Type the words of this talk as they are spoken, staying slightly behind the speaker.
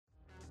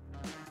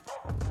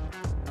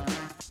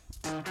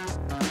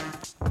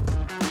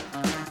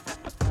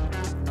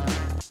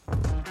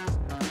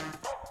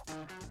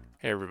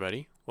Hey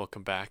everybody,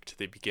 welcome back to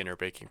the Beginner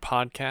Baking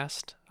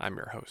Podcast. I'm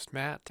your host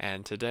Matt,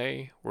 and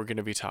today we're going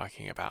to be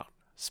talking about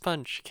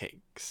sponge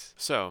cakes.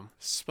 So,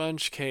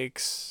 sponge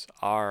cakes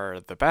are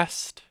the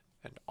best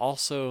and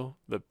also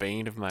the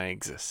bane of my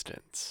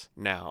existence.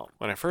 Now,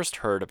 when I first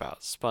heard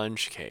about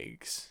sponge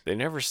cakes, they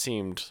never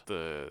seemed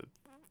the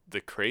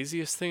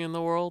craziest thing in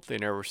the world. They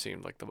never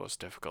seemed like the most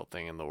difficult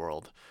thing in the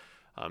world.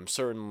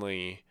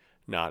 Certainly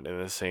not in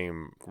the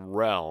same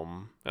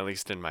realm, at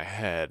least in my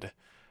head,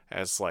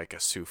 as like a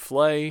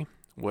souffle,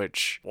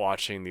 which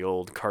watching the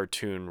old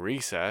cartoon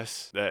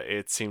Recess, that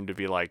it seemed to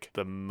be like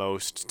the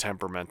most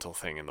temperamental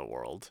thing in the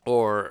world.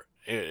 Or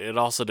it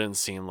also didn't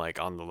seem like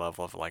on the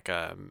level of like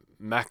a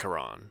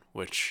macaron,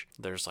 which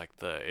there's like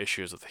the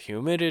issues with the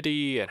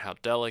humidity and how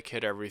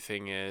delicate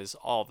everything is,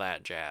 all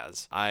that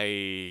jazz.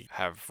 I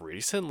have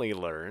recently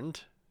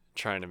learned,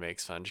 trying to make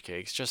sponge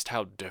cakes, just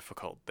how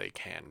difficult they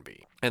can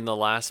be. In the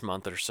last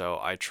month or so,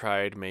 I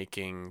tried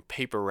making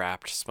paper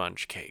wrapped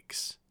sponge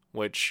cakes,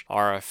 which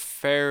are a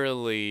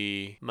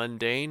fairly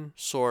mundane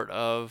sort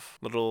of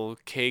little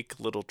cake,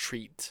 little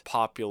treat,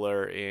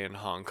 popular in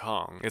Hong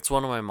Kong. It's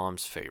one of my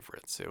mom's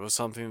favorites. It was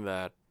something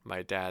that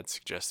my dad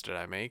suggested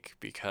I make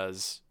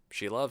because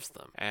she loves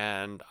them.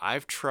 And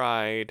I've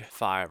tried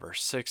 5 or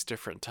 6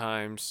 different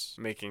times,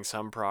 making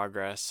some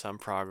progress,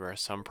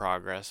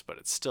 but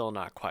it's still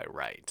not quite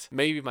right.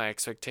 Maybe my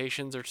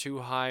expectations are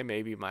too high,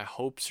 maybe my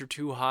hopes are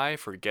too high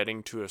for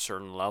getting to a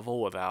certain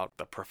level without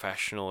the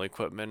professional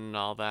equipment and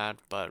all that,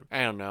 but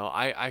I don't know.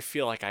 I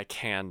feel like I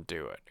can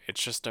do it.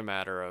 It's just a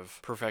matter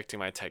of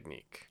perfecting my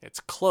technique. It's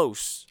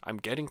close. I'm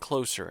getting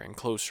closer and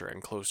closer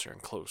and closer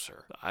and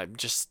closer.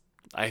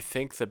 I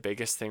think the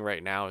biggest thing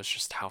right now is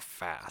just how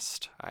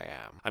fast I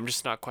am. I'm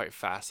just not quite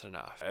fast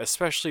enough,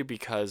 especially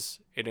because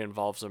it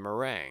involves a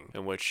meringue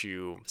in which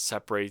you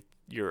separate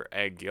your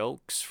egg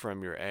yolks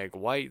from your egg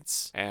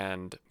whites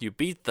and you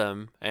beat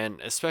them,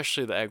 and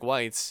especially the egg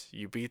whites,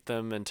 you beat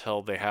them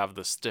until they have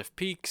the stiff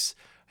peaks,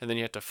 and then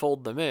you have to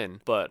fold them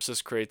in. But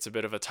this creates a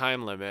bit of a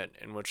time limit,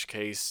 in which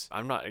case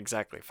I'm not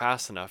exactly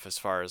fast enough as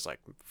far as like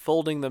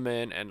folding them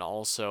in and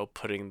also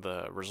putting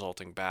the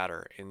resulting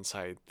batter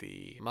inside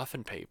the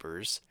muffin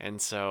papers. And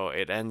so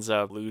it ends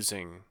up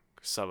losing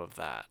some of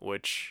that,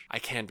 which I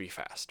can be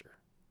faster.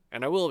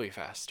 And I will be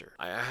faster.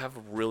 I have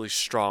really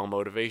strong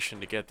motivation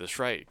to get this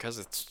right because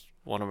it's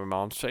one of my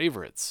mom's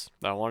favorites.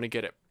 I want to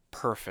get it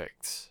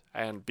perfect.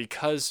 And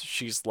because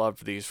she's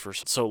loved these for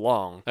so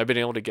long, I've been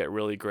able to get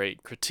really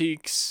great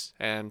critiques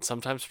and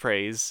sometimes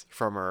praise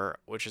from her,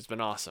 which has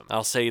been awesome.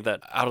 I'll say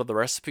that out of the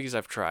recipes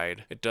I've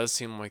tried, it does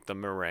seem like the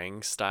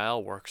meringue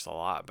style works a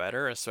lot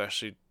better,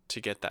 especially to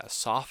get that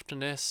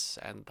softness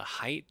and the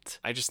height.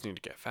 I just need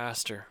to get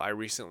faster. I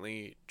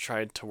recently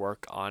tried to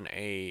work on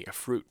a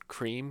fruit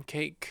cream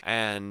cake,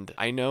 and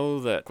I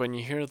know that when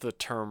you hear the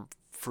term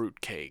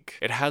fruitcake,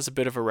 it has a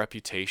bit of a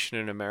reputation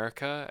in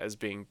America as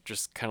being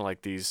just kind of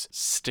like these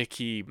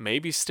sticky.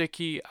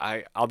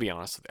 I'll be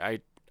honest with you,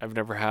 I've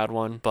never had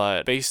one,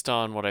 but based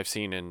on what I've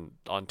seen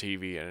on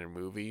TV and in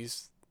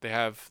movies, they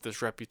have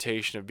this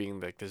reputation of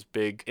being like this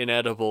big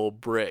inedible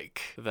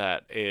brick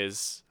that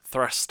is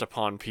thrust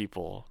upon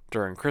people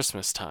during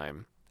Christmas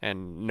time,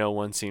 and no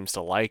one seems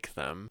to like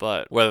them.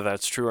 But whether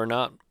that's true or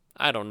not,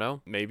 I don't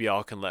know. Maybe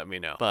y'all can let me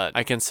know. But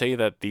I can say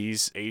that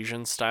these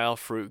Asian style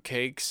fruit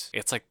cakes,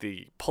 it's like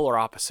the polar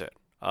opposite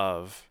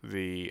of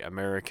the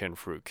American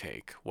fruit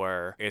cake,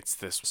 where it's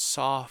this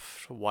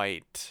soft,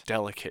 white,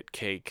 delicate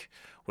cake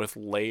with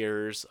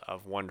layers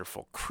of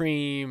wonderful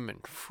cream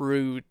and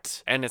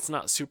fruit. And it's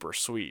not super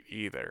sweet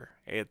either.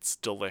 It's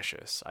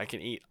delicious. I can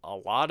eat a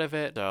lot of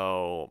it.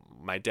 So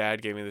my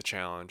dad gave me the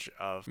challenge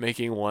of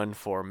making one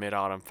for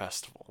Mid-Autumn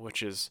Festival,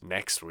 which is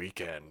next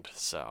weekend.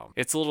 So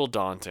it's a little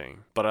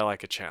daunting, but I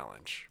like a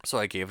challenge. So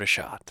I gave it a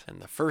shot.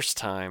 And the first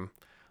time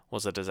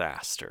was a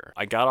disaster.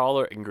 I got all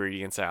the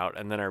ingredients out,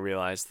 and then I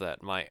realized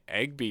that my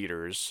egg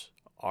beaters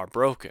are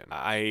broken.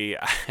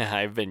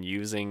 I've been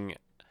using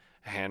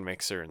a hand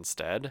mixer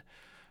instead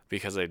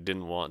because I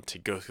didn't want to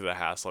go through the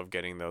hassle of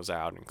getting those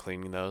out and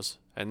cleaning those.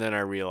 And then I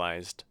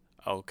realized,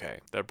 okay,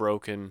 they're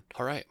broken.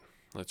 All right,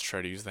 let's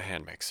try to use the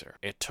hand mixer.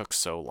 It took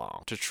so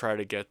long to try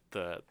to get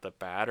the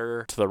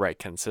batter to the right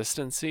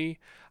consistency.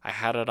 I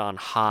had it on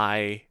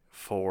high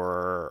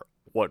for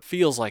what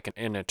feels like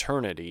an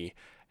eternity,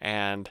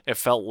 and it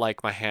felt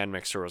like my hand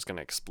mixer was going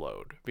to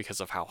explode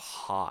because of how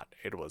hot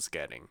it was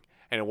getting.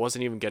 And it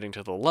wasn't even getting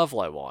to the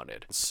level I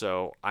wanted.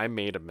 So I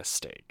made a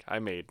mistake. I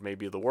made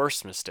maybe the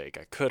worst mistake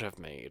I could have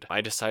made.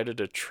 I decided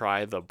to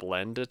try the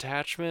blend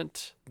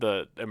attachment,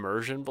 the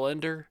immersion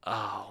blender.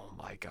 Oh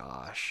my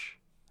gosh.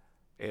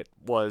 It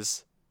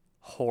was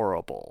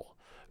horrible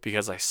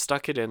because I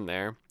stuck it in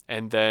there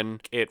and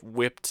then it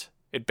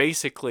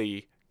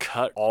basically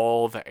cut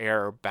all the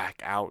air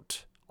back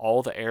out.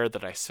 All the air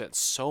that I spent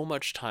so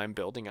much time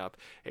building up,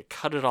 it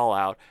cut it all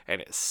out and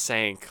it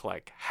sank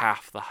like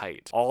half the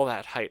height. All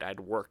that height I'd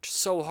worked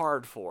so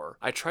hard for.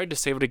 I tried to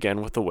save it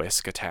again with the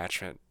whisk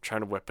attachment,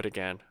 trying to whip it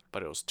again,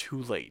 but it was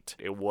too late.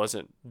 It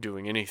wasn't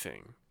doing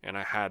anything. and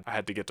I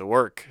had to get to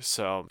work.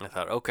 So I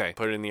thought, okay,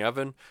 put it in the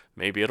oven,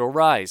 maybe it'll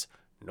rise.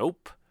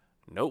 Nope.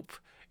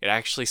 It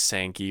actually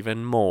sank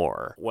even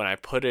more. When I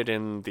put it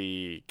in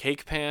the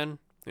cake pan,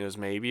 it was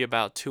maybe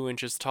about 2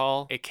 inches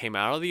tall. It came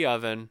out of the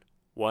oven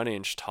 1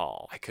 inch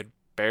tall. I could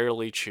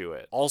barely chew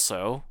it.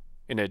 Also,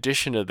 in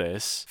addition to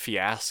this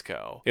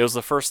fiasco, it was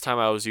the first time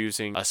I was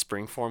using a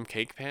springform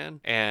cake pan,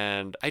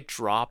 and I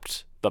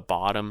dropped the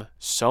bottom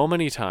so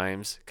many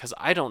times because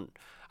I don't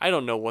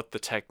know what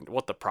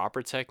the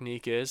proper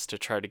technique is to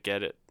try to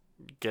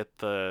get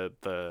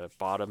the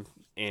bottom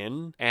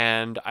in,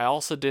 and I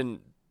also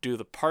didn't do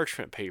the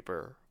parchment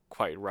paper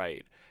quite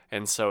right,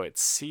 and so it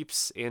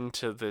seeps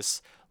into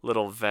this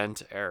little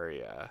vent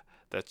area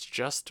that's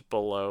just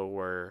below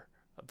where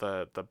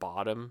the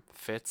bottom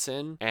fits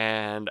in,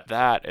 and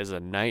that is a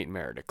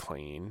nightmare to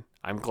clean.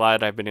 I'm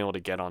glad I've been able to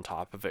get on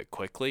top of it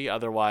quickly.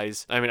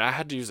 Otherwise, I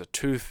had to use a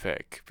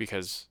toothpick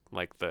because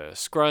like the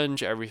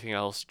scrunch, everything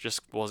else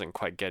just wasn't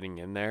quite getting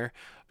in there.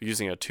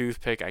 Using a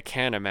toothpick, I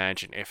can't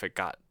imagine if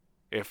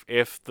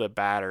the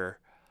batter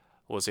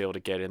was able to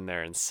get in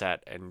there and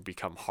set and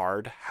become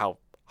hard, how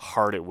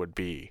hard it would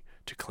be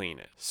to clean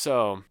it.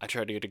 So I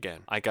tried to do it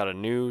again. I got a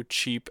new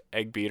cheap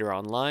egg beater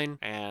online,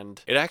 and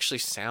it actually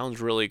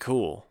sounds really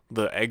cool.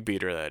 The egg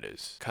beater, that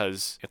is,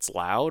 because it's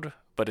loud,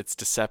 but it's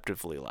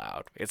deceptively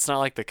loud. It's not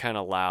like the kind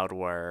of loud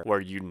where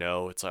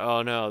it's like,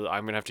 oh no,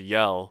 I'm gonna have to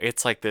yell.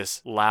 It's like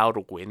this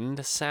loud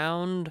wind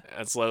sound,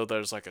 as though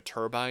there's like a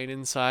turbine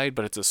inside,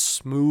 but it's a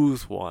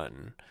smooth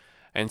one.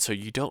 And so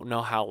you don't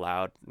know how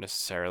loud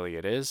necessarily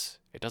it is.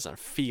 It doesn't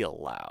feel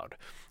loud.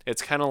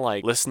 It's kind of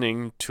like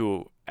listening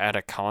to at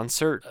a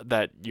concert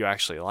that you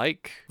actually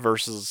like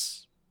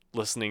versus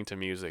listening to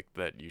music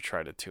that you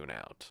try to tune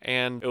out.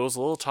 And it was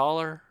a little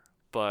taller,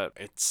 but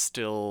it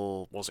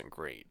still wasn't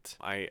great.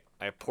 I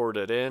poured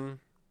it in.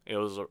 It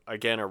was,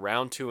 again,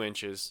 around 2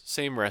 inches,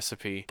 same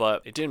recipe,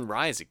 but it didn't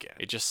rise again.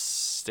 It just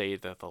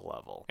stayed at the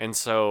level. And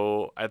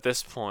so at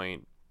this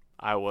point,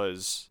 I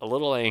was a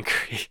little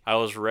angry. I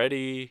was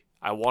ready.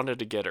 I wanted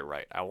to get it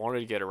right. I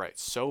wanted to get it right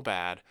so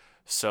bad.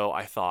 So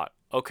I thought,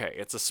 okay,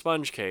 it's a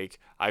sponge cake.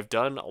 I've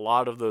done a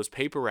lot of those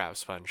paper wrap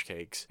sponge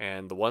cakes,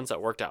 and the ones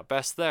that worked out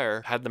best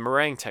there had the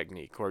meringue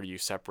technique, where you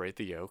separate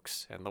the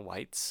yolks and the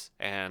whites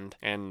and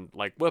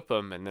like whip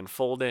them and then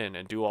fold in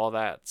and do all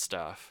that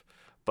stuff.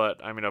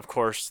 But of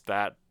course,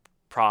 that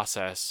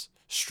process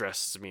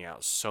stresses me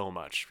out so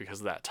much because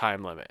of that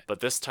time limit. But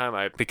this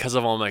time, because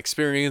of all my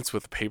experience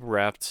with paper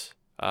wrapped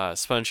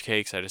sponge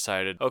cakes, I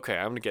decided, okay,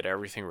 I'm gonna get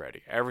everything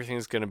ready.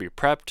 Everything's gonna be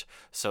prepped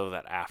so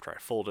that after I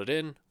fold it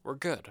in, we're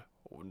good.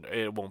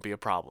 It won't be a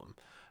problem.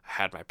 I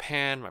had my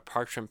pan, my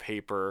parchment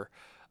paper,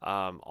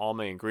 all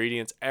my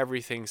ingredients,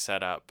 everything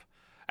set up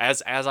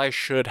as I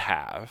should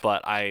have,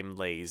 but I'm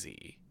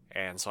lazy,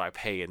 and so I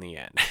pay in the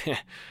end.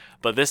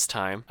 But this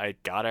time, I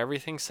got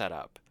everything set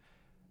up,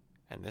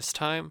 and this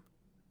time,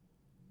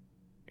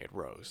 it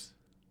rose.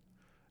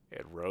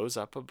 It rose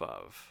up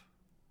above.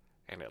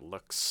 And it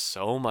looks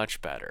so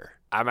much better.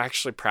 I'm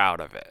actually proud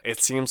of it. It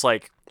seems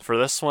like for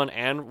this one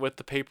and with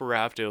the paper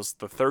wrapped, it was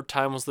the third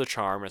time was the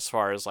charm as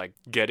far as like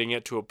getting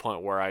it to a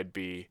point where I'd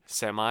be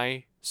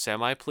semi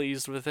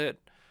pleased with it.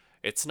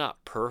 It's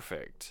not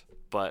perfect,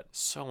 but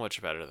so much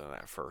better than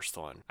that first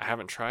one. I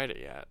haven't tried it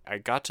yet. I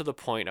got to the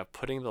point of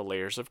putting the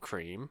layers of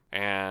cream,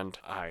 and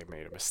I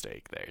made a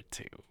mistake there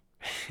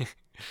too.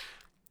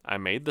 I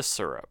made the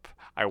syrup.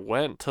 I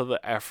went to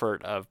the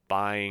effort of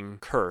buying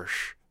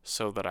Kirsch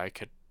so that I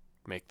could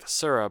make the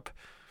syrup,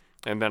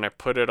 and then I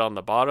put it on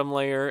the bottom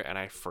layer, and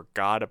I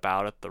forgot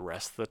about it the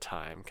rest of the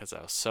time because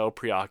I was so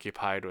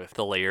preoccupied with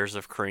the layers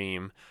of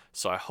cream.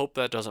 So I hope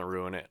that doesn't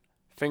ruin it.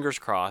 Fingers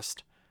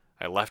crossed.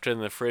 I left it in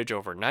the fridge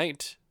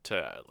overnight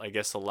to, I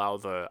guess, allow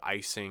the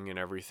icing and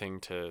everything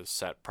to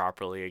set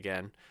properly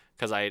again,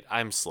 because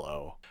I'm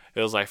slow.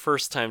 It was my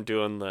first time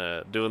doing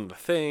the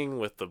thing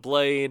with the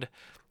blade,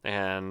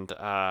 and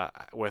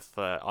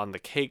on the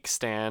cake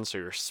stand, so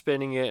you're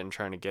spinning it and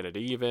trying to get it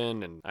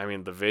even.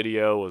 And the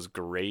video was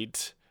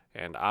great,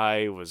 and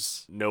I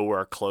was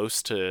nowhere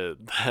close to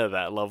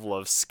that level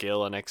of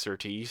skill and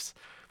expertise,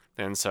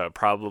 and so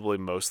probably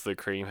most of the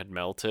cream had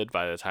melted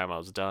by the time I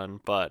was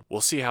done. But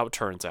we'll see how it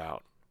turns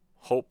out.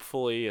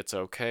 Hopefully it's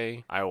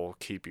okay. I will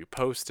keep you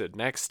posted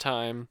next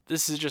time.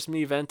 This is just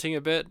me venting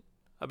a bit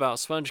about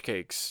sponge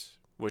cakes,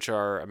 which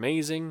are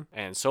amazing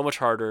and so much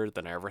harder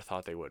than I ever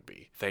thought they would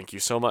be. Thank you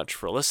so much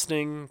for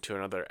listening to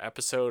another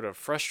episode of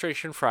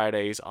Frustration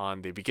Fridays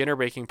on the Beginner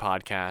Baking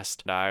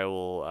Podcast. I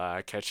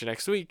will catch you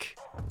next week.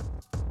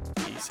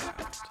 Peace out.